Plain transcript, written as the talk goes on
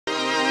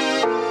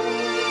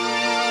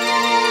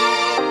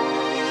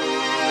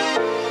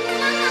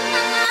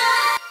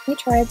Hey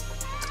tribe,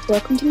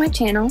 welcome to my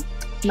channel.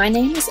 My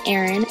name is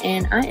Erin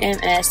and I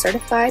am a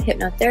certified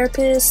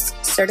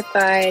hypnotherapist,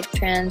 certified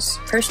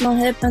transpersonal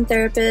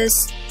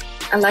hypnotherapist,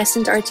 a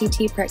licensed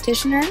RTT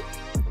practitioner,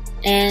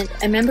 and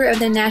a member of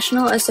the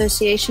National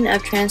Association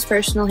of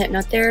Transpersonal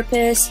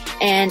Hypnotherapists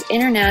and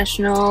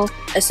International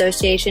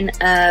Association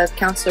of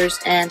Counselors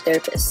and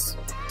Therapists.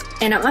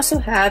 And I also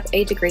have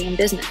a degree in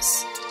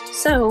business.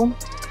 So,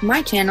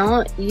 my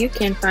channel, you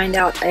can find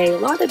out a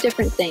lot of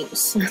different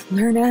things,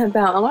 learn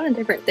about a lot of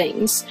different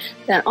things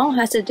that all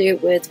has to do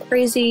with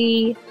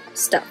crazy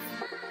stuff,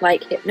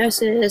 like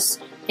hypnosis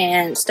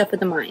and stuff with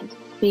the mind.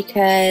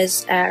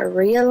 Because at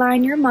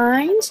Realign Your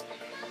Mind,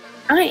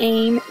 I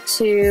aim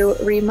to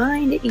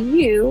remind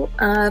you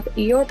of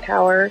your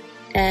power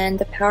and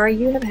the power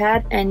you have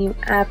had and you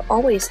have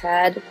always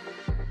had,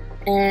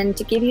 and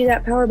to give you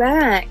that power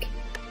back.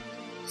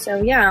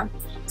 So yeah,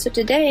 so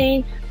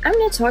today I'm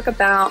going to talk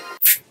about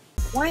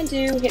why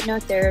do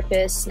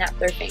hypnotherapists snap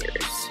their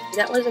fingers?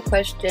 That was a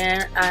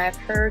question I've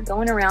heard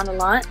going around a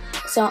lot,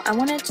 so I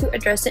wanted to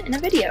address it in a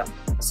video.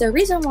 So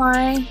reason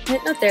why a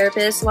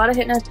lot of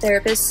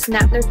hypnotherapists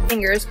snap their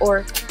fingers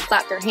or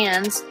clap their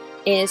hands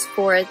is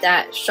for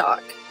that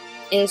shock,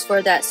 is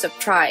for that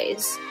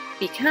surprise.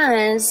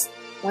 Because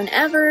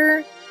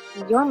whenever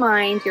your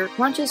mind, your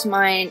conscious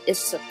mind is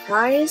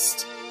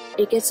surprised,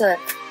 it gets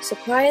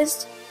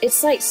surprised,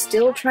 it's like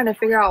still trying to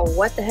figure out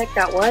what the heck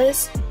that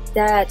was,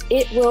 that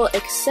it will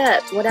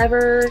accept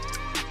whatever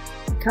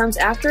comes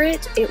after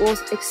it. It will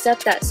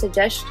accept that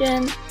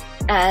suggestion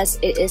as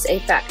it is a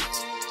fact.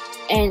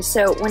 And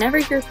so whenever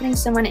you're putting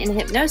someone in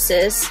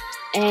hypnosis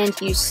and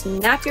you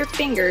snap your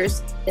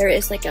fingers, there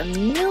is like a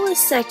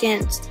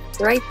millisecond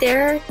right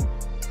there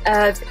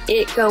of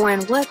it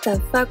going, what the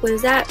fuck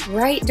was that?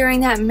 Right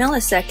during that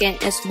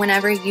millisecond is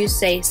whenever you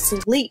say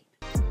sleep,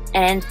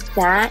 and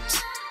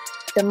that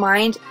the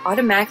mind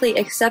automatically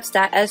accepts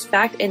that as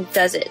fact and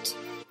does it.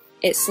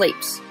 It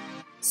sleeps.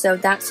 So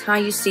that's how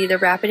you see the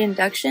rapid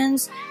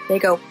inductions. They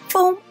go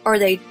boom, or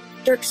they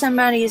jerk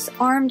somebody's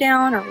arm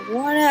down or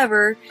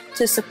whatever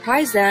to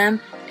surprise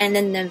them, and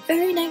then the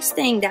very next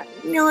thing, that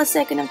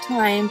millisecond of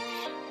time,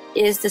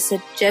 is the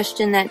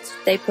suggestion that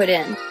they put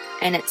in,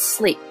 and it's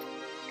sleep.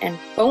 And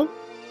boom,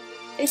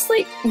 they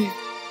sleep.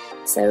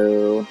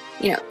 So,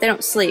 you know, they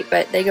don't sleep,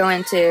 but they go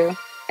into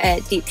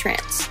a deep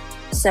trance.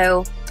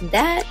 So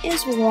that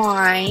is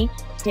why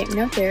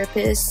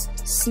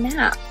hypnotherapists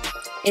snap,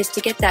 is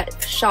to get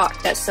that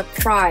shock, that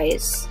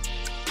surprise.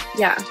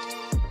 Yeah.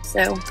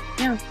 So,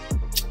 yeah.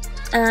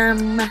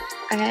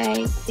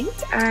 I think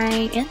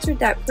I answered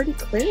that pretty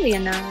clearly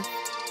enough.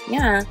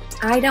 Yeah.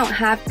 I don't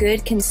have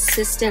good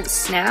consistent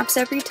snaps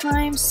every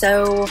time,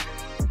 so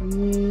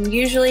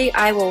usually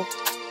I will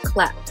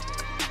clap.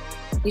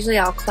 Usually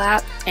I'll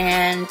clap,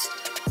 and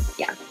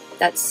yeah,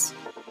 that's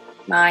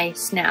my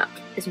snap,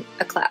 is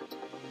a clap.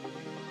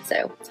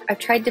 So I've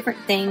tried different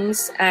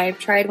things. I've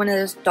tried one of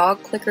those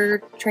dog clicker,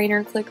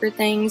 trainer clicker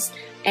things,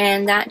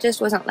 and that just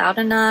wasn't loud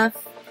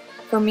enough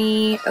for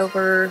me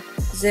over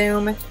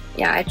Zoom.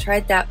 Yeah, I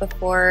tried that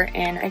before,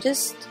 and I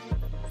just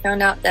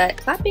found out that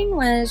clapping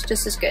was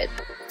just as good.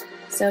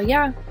 So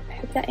yeah, I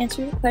hope that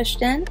answered your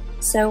question.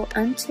 So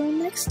until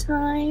next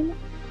time,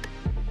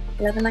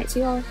 love and light to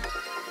you all.